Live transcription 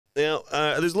Now,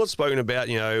 there's a lot spoken about,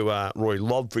 Roy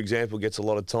Lobb, for example, gets a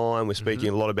lot of time. We're speaking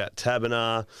a lot about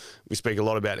Taberner. We speak a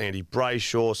lot about Andy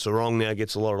Brayshaw. Sarong now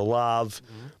gets a lot of love.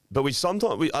 But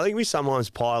I think we sometimes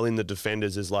pile in the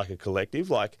defenders as like a collective.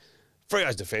 Like,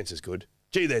 Freo's defence is good.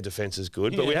 Their defence is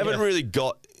good. But we haven't really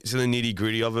got to the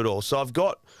nitty-gritty of it all. So I've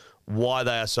got why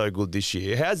they are so good this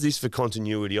year. How's this for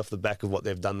continuity off the back of what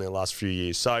they've done their last few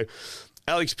years? So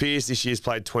Alex Pearce this year's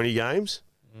played 20 games.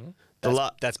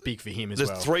 That's big for him as well.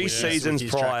 There's 3 seasons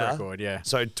prior. Record,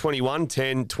 So 21,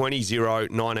 10, 20, 0,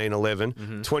 19,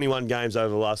 11. 21 games over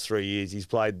the last 3 years. He's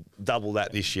played double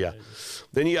that this year.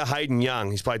 Then you got Hayden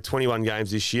Young. He's played 21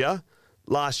 games this year.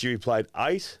 Last year he played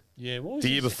 8. Yeah, what was the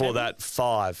year before that,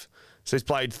 5. So he's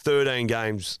played 13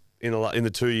 games in the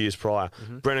 2 years prior.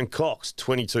 Brennan Cox,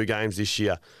 22 games this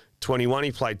year. 21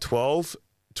 he played 12.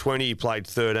 20 he played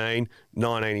 13.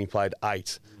 19 he played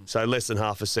 8. So less than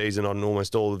half a season on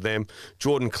almost all of them.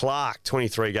 Jordan Clark,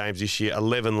 23 games this year,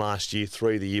 11 last year,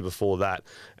 3 the year before that.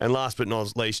 And last but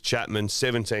not least, Chapman,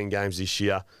 17 games this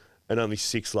year and only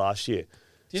 6 last year.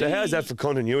 How is that for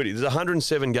continuity? There's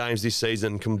 107 games this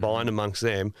season combined amongst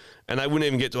them, and they wouldn't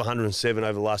even get to 107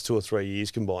 over the last 2 or 3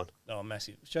 years combined. Oh,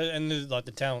 massive. And there's like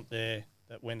the talent there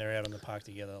that when they're out on the park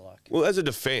together. Well, as a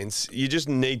defence, you just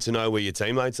need to know where your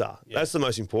teammates are. Yeah. That's the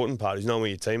most important part, is knowing where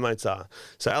your teammates are.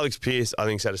 So Alex Pearce, I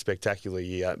think, has had a spectacular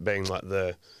year, being like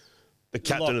the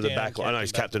captain of the back line. I know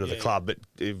he's captain of the club,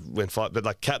 but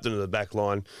like captain of the back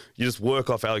line, you just work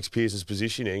off Alex Pearce's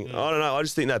positioning. I don't know. I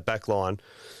just think that back line,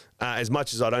 as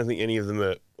much as I don't think any of them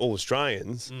are all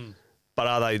Australians, but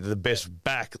are they the best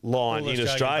back line in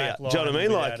Australia? Do you know what I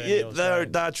mean?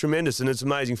 Like, they're tremendous, and it's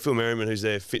amazing. Phil Merriman, who's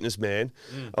their fitness man,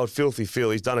 Filthy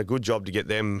Phil, he's done a good job to get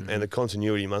them and the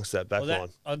continuity amongst that back line.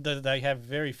 They have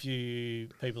very few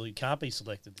people who can't be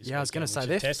selected this weekend. I was going to say,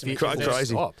 they're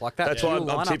crazy. Like that. That's why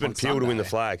I'm tipping Peel to win the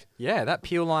flag. Yeah, that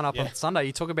Peel lineup on Sunday,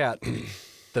 you talk about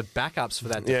the backups for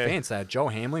that defence. They had Joel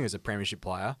Hamling as a premiership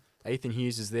player. Ethan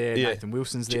Hughes is there. Nathan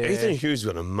Wilson's there. Ethan Hughes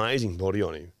got an amazing body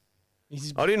on him.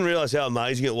 I didn't realise how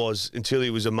amazing it was until he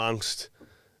was amongst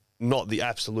not the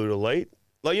absolute elite.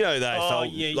 Like, the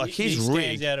AFL, like his rig.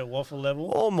 Stands out at waffle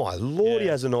level. Oh, my Lord, he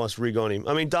has a nice rig on him.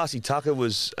 I mean, Darcy Tucker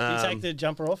was... Did you take the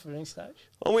jumper off at any stage?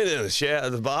 I went in the shower,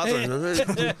 the bathroom.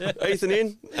 Ethan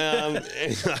in.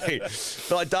 Anyway,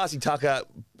 but like Darcy Tucker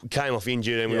came off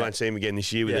injured and we won't see him again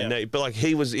this year with that knee. But like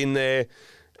he was in there.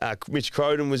 Mitch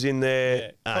Croden was in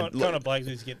there. Connor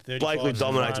Blakely's get 35. Blakely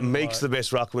dominates. Meek's the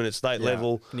best ruckman at state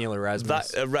level. Neil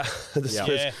Erasmus.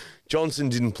 Johnson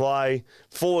didn't play.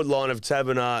 Forward line of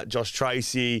Taberner, Josh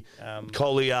Tracy,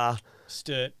 Collier,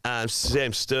 Sturt,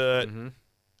 Sam Sturt.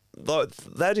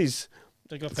 That is...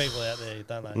 They've got people out there,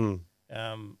 don't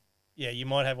they? You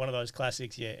might have one of those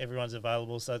classics. Yeah, everyone's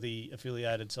available, so the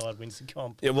affiliated side wins the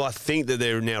comp. Yeah, well, I think that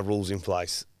there are now rules in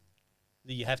place.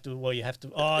 You have to.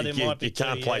 Oh, there might be. You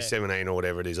can't play 17 or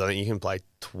whatever it is. I think you can play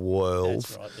 12.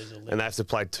 That's right. There's a limit. And they have to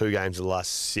play 2 games of the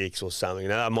last 6 or something.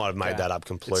 Now, I might have made that up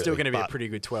completely. It's still going to be a pretty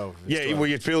good 12. Well,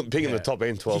 you're picking the top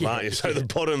end 12, aren't you? So the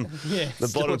bottom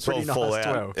 12 fall out.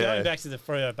 12. Going back to the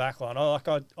Freo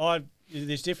backline,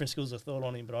 there's different schools of thought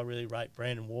on him, but I really rate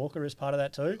Brandon Walker as part of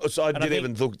that too. So I didn't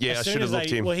even look. Yeah, I should have looked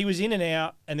him. Well, he was in and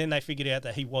out, and then they figured out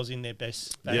that he was in their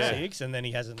best back 6, and then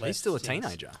he hasn't left. He's still a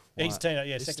teenager. He's a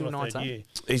teenager, second or third year.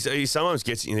 He sometimes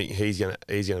gets. You think he's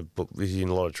in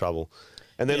a lot of trouble.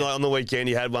 And then like on the weekend,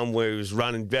 he had one where he was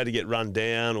about to get run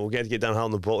down or about to get done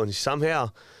holding the ball, and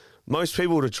somehow most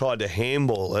people would have tried to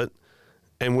handball it.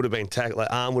 And would have been tackled, like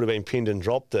arm would have been pinned and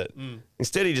dropped it.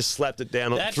 Instead, he just slapped it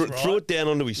down, threw it down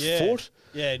onto his foot.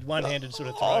 Yeah, one-handed sort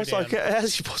of throw I was like, how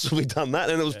has he possibly done that?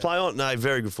 And it was play on. No,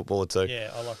 very good footballer too. Yeah,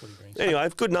 I like what he brings. Anyway,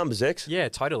 good numbers, X. Yeah,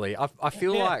 totally. I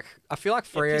feel like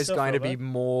Freo's going to be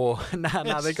more.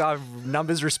 They go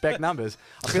numbers respect numbers.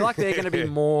 I feel like they're going to be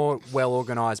more well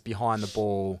organised behind the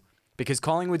ball. Because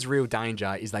Collingwood's real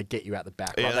danger is they get you out the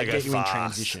back. Yeah, they get you in fast.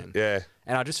 transition. Yeah.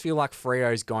 And I just feel like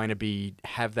Freo's going to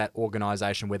have that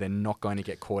organisation where they're not going to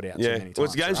get caught out too many times. Well,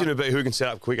 the game's going to be who can set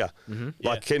up quicker.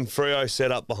 Like, can Freo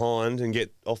set up behind and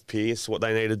get off Pearce what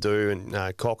they need to do?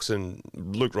 And Cox and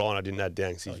Luke Ryan, I didn't add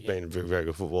down because he's been a very, very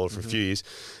good footballer for a few years.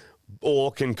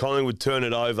 Or can Collingwood turn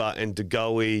it over and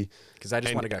DeGoey because they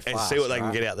just want to go fast, and see what they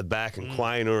can get out the back and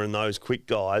Quainer and those quick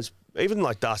guys. Even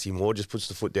like Darcy Moore just puts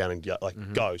the foot down and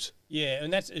goes. Yeah,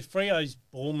 and that's Freo's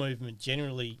ball movement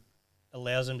generally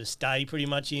allows them to stay pretty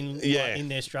much in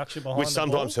their structure behind which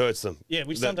sometimes the ball. hurts them. Yeah,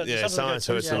 which sometimes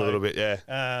hurts them a little bit. Yeah,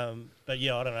 but I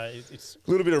don't know. It's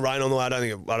a little bit of rain on the way. I don't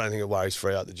think it worries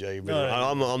Freo at the G. But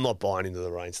I'm not buying into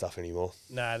the rain stuff anymore.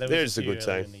 No, they're just a good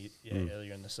team.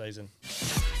 Earlier in the season.